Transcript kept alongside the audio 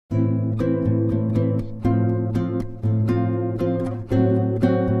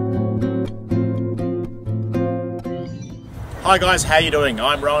Hi guys, how you doing?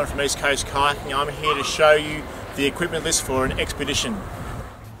 I'm Rowan from East Coast Kayaking. I'm here to show you the equipment list for an expedition.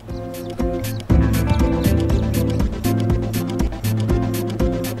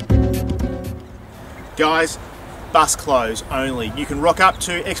 Guys, bus clothes only. You can rock up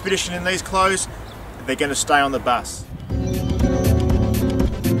to expedition in these clothes. They're going to stay on the bus.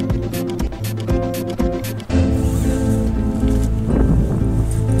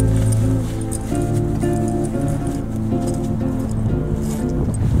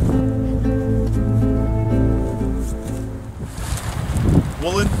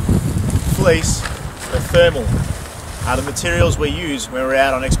 Woolen, fleece, and thermal are the materials we use when we're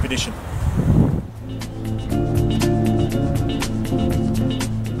out on expedition.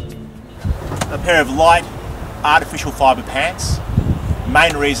 A pair of light artificial fibre pants,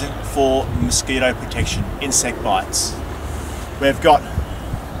 main reason for mosquito protection, insect bites. We've got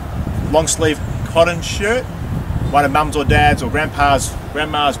long sleeve cotton shirt, one of mum's or dad's or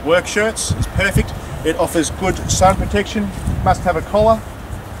grandma's work shirts. It's perfect. It offers good sun protection, must have a collar,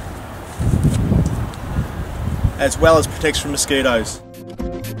 as well as protects from mosquitoes.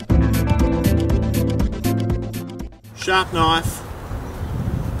 Sharp knife,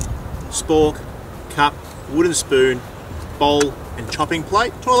 spork, cup, wooden spoon, bowl and chopping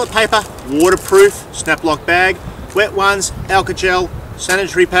plate. Toilet paper, waterproof, snap lock bag, wet ones, Alka-Gel,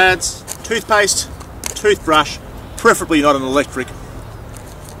 sanitary pads, toothpaste, toothbrush, preferably not an electric,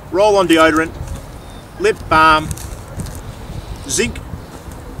 roll-on deodorant, lip balm, zinc,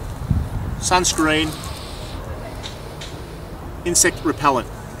 sunscreen, insect repellent,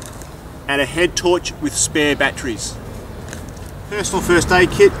 and a head torch with spare batteries. Personal first aid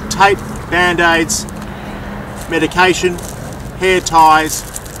kit, tape, band-aids, medication, hair ties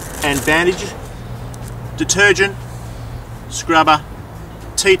and bandage, detergent, scrubber,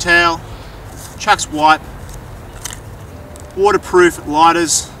 tea towel, Chuck's wipe, waterproof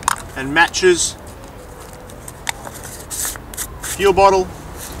lighters and matches, fuel bottle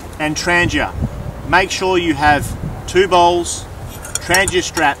and trangia. Make sure you have 2 bowls, trangia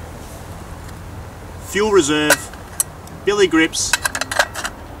strap, fuel reserve, billy grips,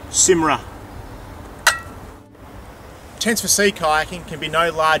 simra. Tents for sea kayaking can be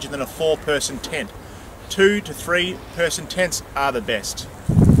no larger than a 4-person tent. 2 to 3-person tents are the best.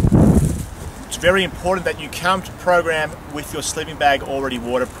 It's very important that you come to program with your sleeping bag already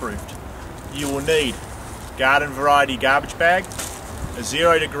waterproofed. You will need garden variety garbage bag, a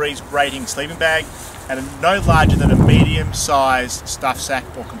 0 degrees rating sleeping bag, and no larger than a medium-sized stuff sack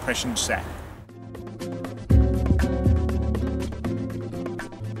or compression sack.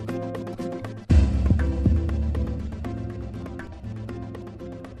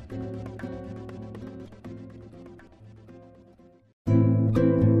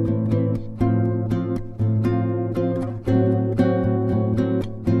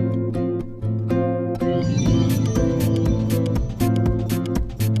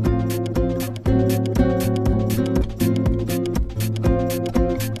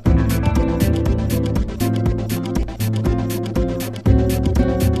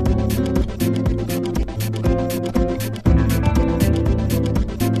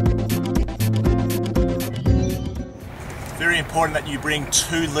 Very important that you bring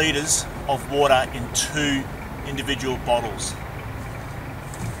 2 litres of water in 2 individual bottles. 2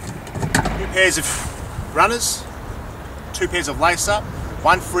 pairs of runners, 2 pairs of lace up,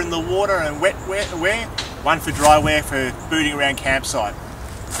 1 for in the water and wet wear, 1 for dry wear for booting around campsite.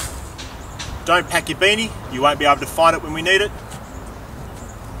 Don't pack your beanie, you won't be able to find it when we need it.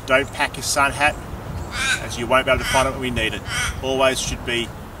 Don't pack your sun hat, as you won't be able to find it when we need it. Always should be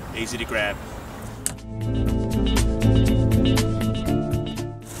easy to grab.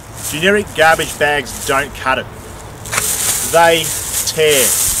 Generic garbage bags don't cut it. They tear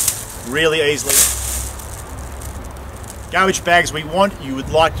really easily. Garbage bags we want, you would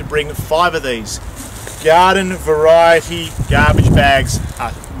like to bring 5 of these. Garden variety garbage bags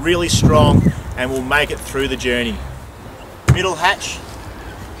are really strong and will make it through the journey. Middle hatch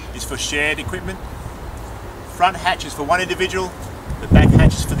is for shared equipment. Front hatch is for one individual. The back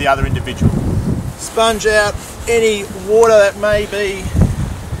hatch is for the other individual. Sponge out any water that may be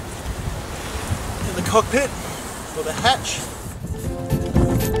in the cockpit for the hatch.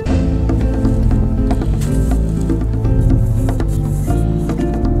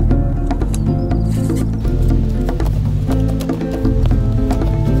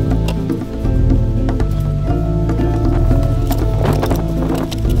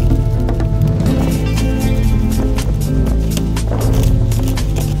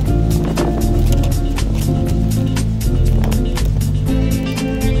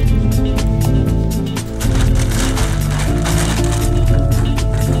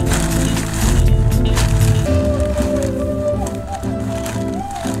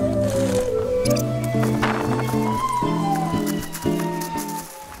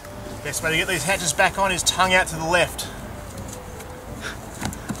 way to get these hatches back on is tongue out to the left.